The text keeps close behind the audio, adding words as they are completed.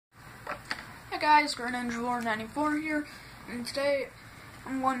guys, GreninjaLore94 here, and today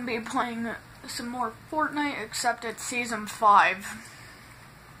I'm going to be playing some more Fortnite, except it's Season 5.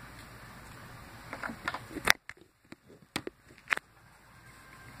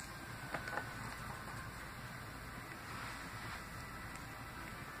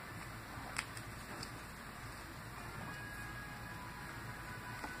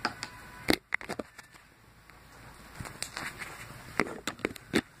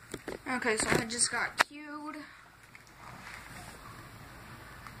 Okay, so I just got queued.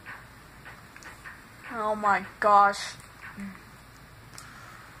 Oh my gosh.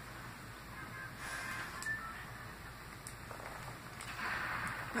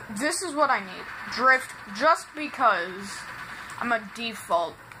 This is what I need. Drift, just because I'm a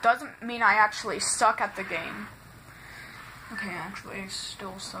default doesn't mean I actually suck at the game. Okay, actually, I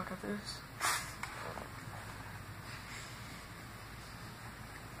still suck at this.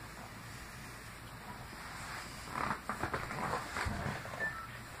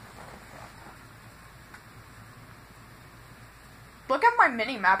 Look at my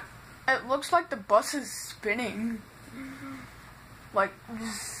mini-map. It looks like the bus is spinning. Like,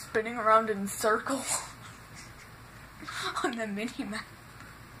 spinning around in circles on the mini-map.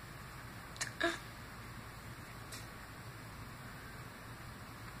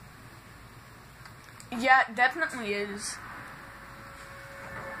 Yeah, it definitely is.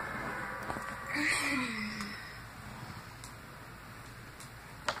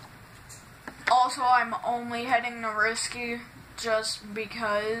 Also, I'm only heading to Risky just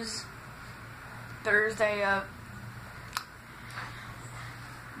because there's a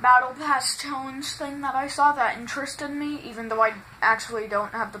Battle Pass challenge thing that I saw that interested me, even though I actually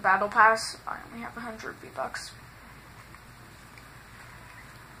don't have the Battle Pass. I only have 100 V-Bucks.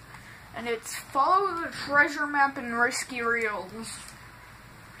 And it's follow the treasure map in Risky Reels.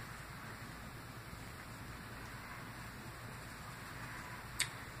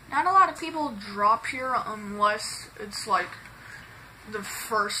 Not a lot of people drop here unless it's like the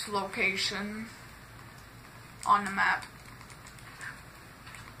first location on the map.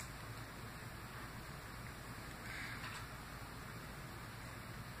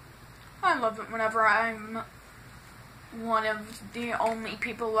 I love it whenever I'm one of the only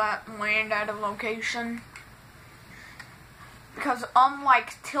people that land at a location. Because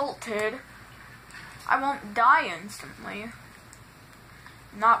unlike Tilted, I won't die instantly.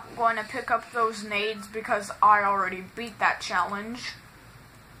 Not going to pick up those nades because I already beat that challenge.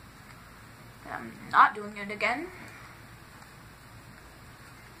 I'm not doing it again.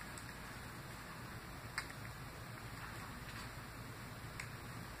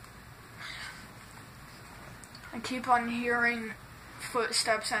 I keep on hearing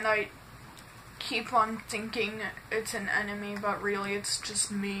footsteps and I keep on thinking it's an enemy, but really it's just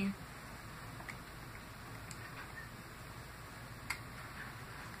me.